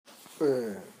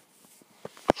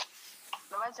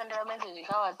Sendela message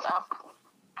ka WhatsApp.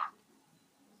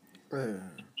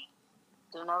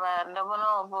 Ndabona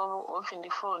off in the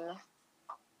phone.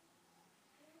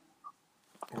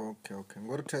 Okay.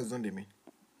 Ngori thaidzo ndi mini?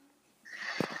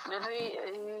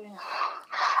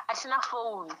 Achina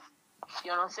phone.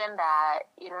 Senda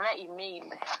irina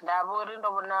email. Ndabori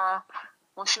ndabona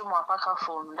mushumo apa kha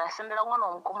phone. Ndasendela ṅwana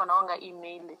wa mukomana wanga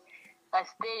email. Ka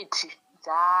state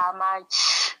dza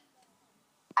March.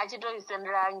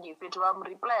 Achitoisendela hangi fhethu vha mu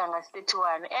reply nga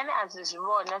 31 ene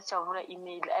azizvivona asichavula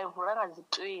email aivula nga dzi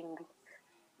 20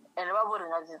 ene vha vhori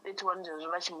nga dzi 31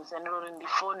 zwezwo vha tshi musendela uri ndi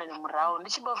phone ni murahu ndi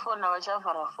tshi vha phone vha tsha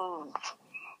fara phone.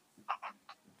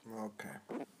 Okay.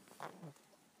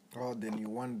 Oh, then you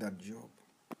want that job?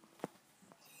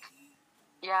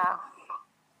 Yeah.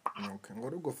 Okay.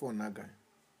 Ngori go phone naga?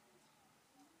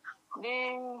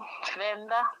 Ndi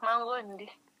Venda Mangondi.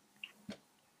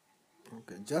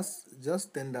 Okay, just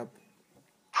stand up.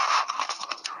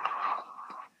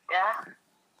 Yeah.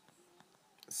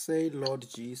 Say, Lord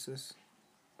Jesus.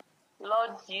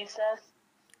 Lord Jesus.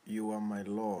 You are my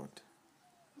Lord.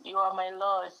 You are my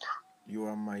Lord. You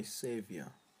are my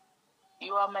Savior.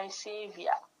 You are my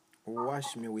Savior.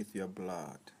 Wash me with your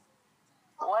blood.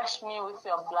 Wash me with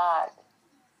your blood.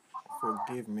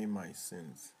 Forgive me my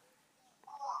sins.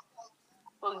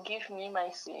 Forgive me my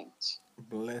sins.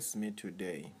 Bless me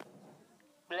today.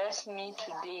 Bless me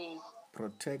today.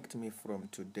 Protect me from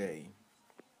today.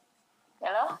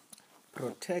 Hello?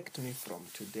 Protect me from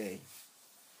today.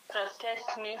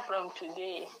 Protect me from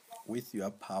today. With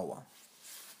your power.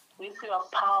 With your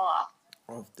power.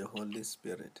 Of the Holy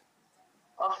Spirit.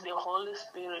 Of the Holy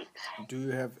Spirit. Do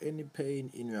you have any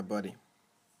pain in your body?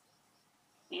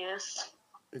 Yes.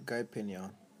 A guy pain ya.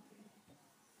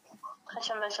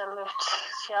 Kashala left.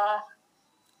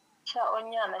 Sha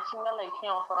onyana chinga like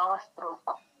him for our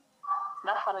stroke.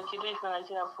 Na fara chidu ifanga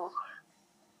chirapo.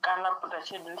 Kana puta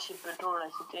chedu shi petrol na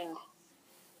chitendi.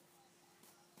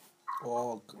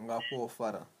 Oh, ngapo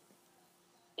fara.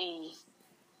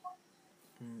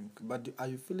 But are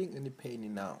you feeling any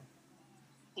pain now?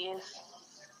 Yes.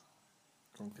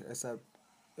 Okay. As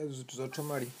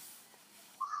uzotomari.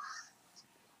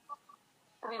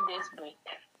 3 days break.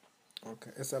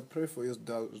 Okay. As I pray for you,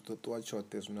 to watch your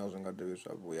test now.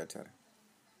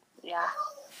 Yeah.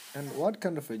 And what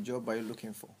kind of a job are you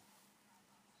looking for?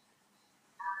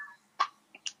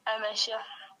 I'm a chef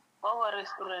of a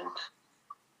restaurant.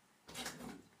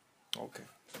 Okay.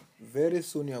 Very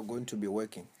soon you are going to be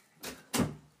working.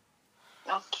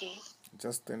 Okay.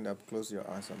 Just stand up, close your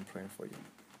eyes, I'm praying for you.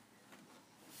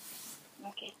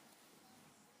 Okay.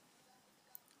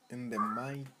 In the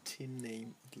mighty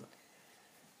name of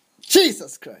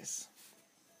Jesus Christ,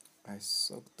 I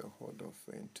soak the whole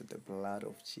of into the blood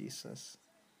of Jesus,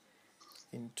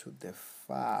 into the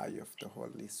fire of the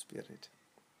Holy Spirit.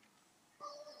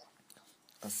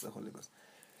 As the Holy Ghost.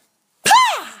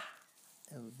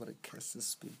 Every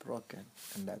curses be broken,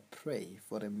 and I pray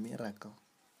for a miracle.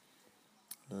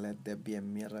 Let there be a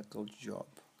miracle job.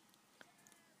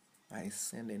 I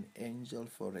send an angel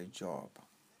for a job.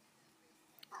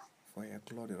 For your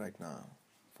glory right now.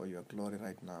 For your glory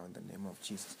right now in the name of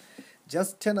Jesus.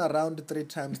 Just turn around 3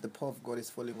 times. The power of God is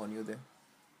falling on you there.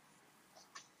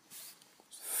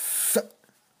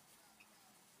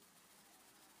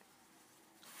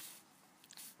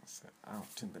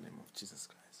 Out in the name of Jesus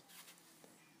Christ.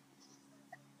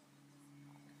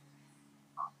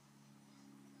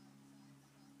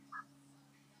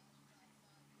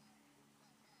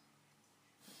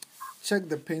 Check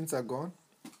the pains are gone.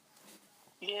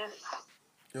 Yes.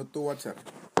 You're to water.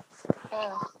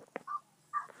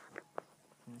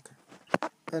 Okay.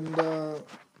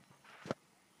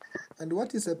 And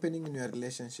what is happening in your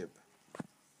relationship?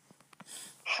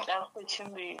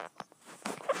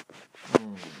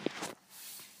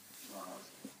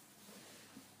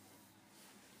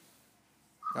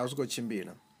 How's go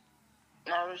chimbila?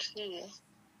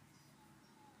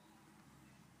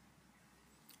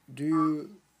 Do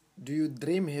you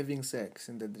dream having sex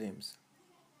in the dreams?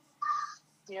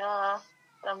 Yeah,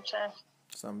 sometimes.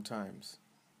 Sometimes.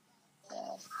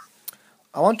 Yeah.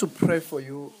 I want to pray for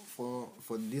you for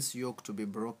this yoke to be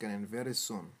broken, and very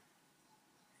soon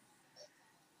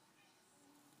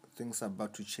things are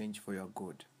about to change for your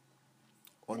good.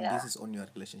 This is on your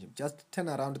relationship. Just turn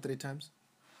around 3 times.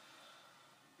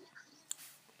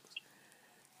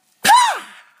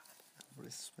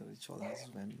 Every spiritual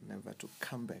husband never to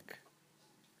come back.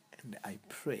 And I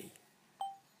pray,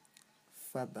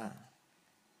 Father,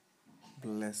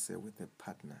 bless her with a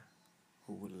partner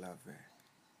who will love her.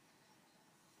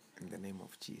 In the name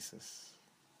of Jesus.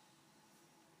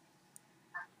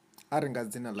 ari nga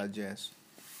dzina la Jesu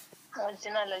nga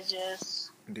dzina la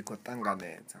Jesu ndi khou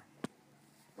ṱanganedza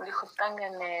ndi khou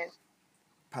ṱanganedza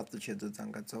phaṱhutshedzo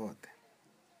dzanga dzoṱhe.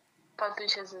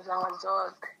 phaṱhutshedzo dzanga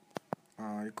dzoṱhe.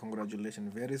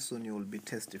 Congratulations. Very soon you will be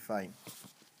testifying.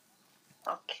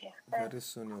 Okay. Very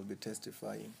soon you will be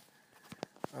testifying.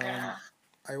 Yeah.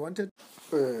 I wanted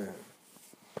ndo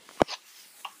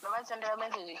vha sendela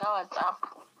message kha WhatsApp.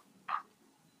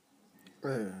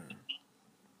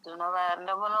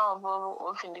 Nda vhona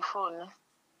ho pfi ndi phone.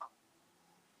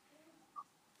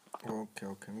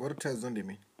 Okay. Ngori thaidzo ndi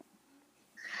mini?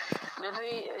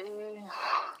 Ndi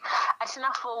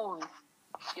asina phone.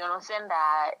 Yo no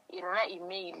senda irena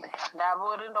email. Nda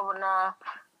vhori ndo vhona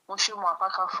mushumo hafha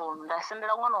kha phone. Nda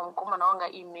sendela ṅwana wa mukomana wanga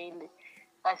email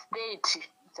nga state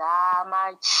dza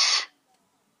March.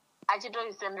 A tshi to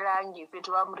isendela hangi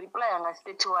fhethu vha mu reply nga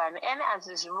 31 ene a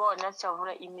si zwi vhona a si tsha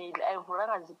vula email a i vula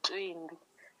nga dzi 20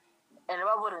 ene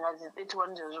vha vhori nga dzi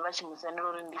 31 zwezwo vha tshi mu sendela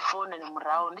uri ndi phone ni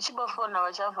murahu ndi tshi vho phone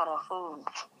vha tsha fara phone.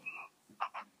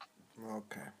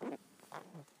 Okay.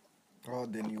 Oh,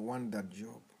 then you want that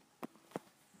job.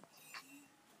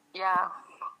 Yeah.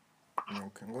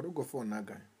 Okay. Ngori ugo phone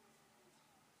aga.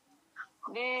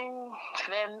 Ndi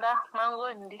Venda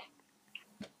Mangondi.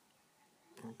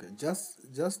 Okay.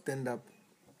 Just stand up.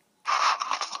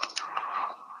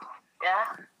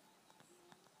 Yeah.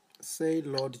 Say,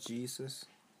 Lord Jesus.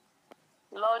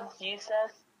 Lord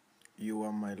Jesus. You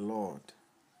are my Lord.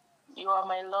 You are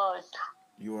my Lord.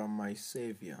 You are my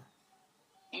Savior.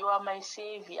 You are my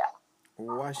Savior.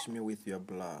 Wash me with your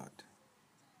blood.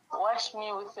 Wash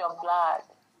me with your blood.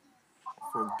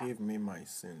 Forgive me my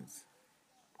sins.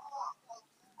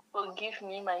 Forgive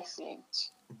me my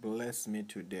sins. Bless me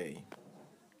today.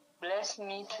 Bless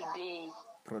me today.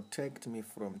 Protect me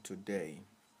from today.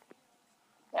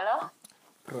 Hello?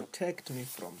 Protect me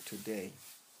from today.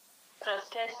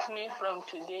 Protect me from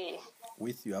today.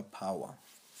 With your power.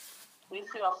 With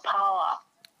your power.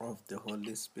 Of the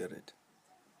Holy Spirit.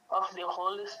 Of the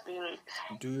Holy Spirit.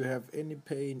 Do you have any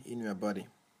pain in your body?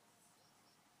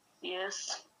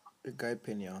 Yes. A guy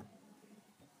pain ya.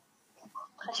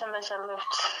 Kashanda sha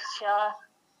left.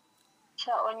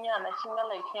 Sha onyana chinga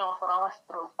like him for our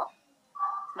stroke.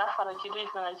 Na fara chitu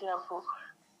ifanga chirafu.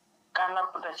 Kana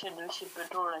puta chedu shi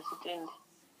petrol na chitendi.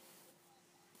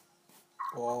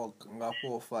 Oh,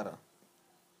 ngapo fara.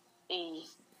 Eh.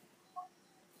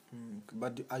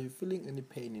 But are you feeling any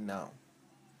pain now?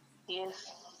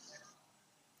 Yes.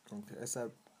 Okay. As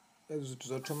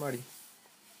tuzotomari.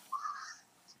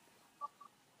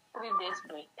 3 days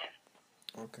break.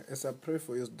 Okay. As I pray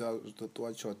for you to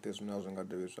watch your test now,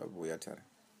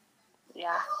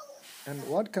 Yeah. and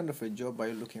what kind of a job are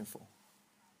you looking for?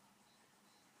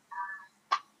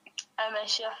 I'm a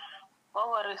chef of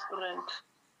a restaurant.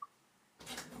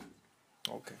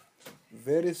 Okay.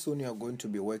 Very soon you are going to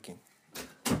be working.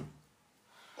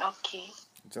 Okay.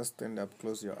 Just stand up,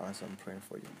 close your eyes, I'm praying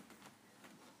for you.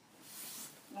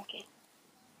 Okay.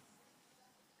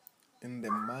 In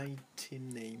the mighty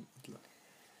name of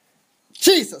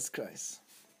Jesus Christ,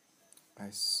 I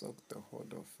soak the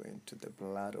whole of her into the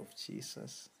blood of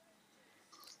Jesus,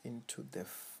 into the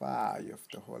fire of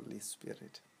the Holy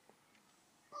Spirit.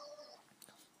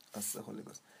 As the Holy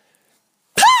Ghost.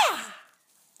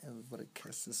 Every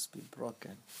curses be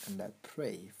broken, and I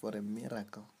pray for a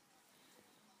miracle.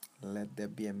 Let there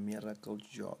be a miracle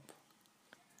job.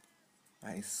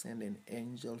 I send an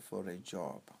angel for a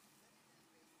job.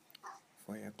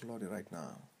 For your glory right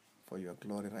now. For your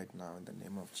glory right now in the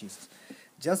name of Jesus.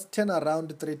 Just turn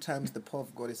around 3 times. The power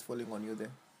of God is falling on you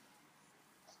there.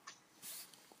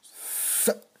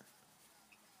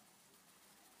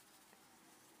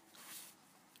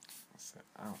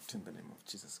 Out in the name of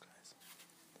Jesus Christ.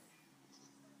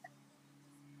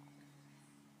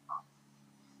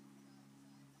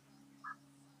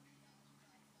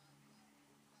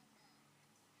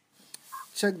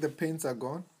 Check the pains are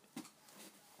gone.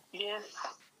 Yes.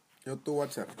 You're to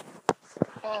watch it.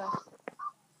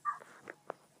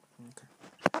 Okay.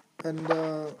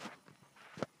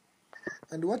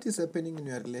 And what is happening in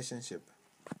your relationship?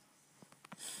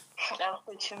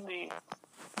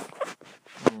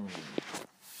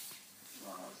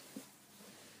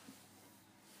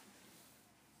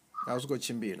 How's go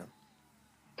chimbila?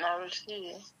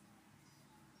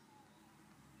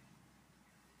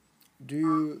 Do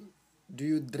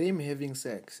you dream having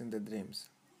sex in the dreams?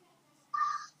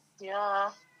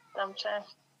 Yeah, sometimes.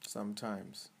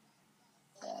 Sometimes.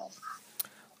 Yeah.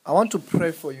 I want to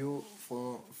pray for you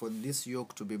for this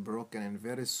yoke to be broken, and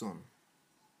very soon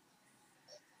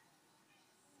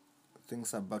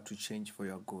things are about to change for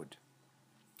your good.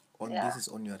 This is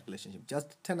on your relationship.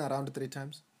 Just turn around 3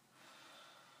 times.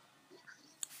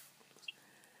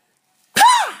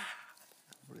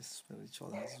 a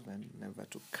spiritual husband, never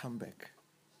to come back.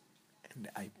 And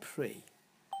I pray,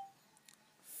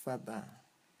 Father,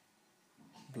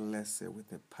 bless her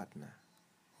with a partner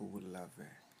who will love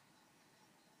her.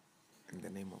 In the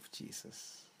name of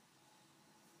Jesus.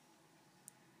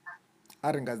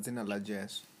 Ari nga dzina la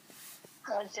Jesu.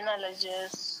 Nga dzina la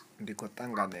Jesu. Ndi khou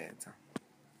ṱanganedza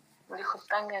Ndi khou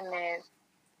ṱanganedza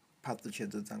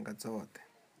phaṱhutshedzo dzanga dzoṱhe.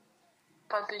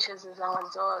 phaṱhutshedzo dzanga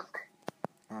dzoṱhe.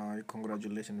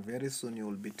 Congratulations. Very soon you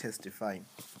will be testifying.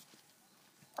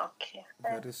 Okay.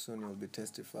 Very soon you will be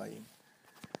testifying.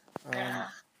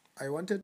 I wanted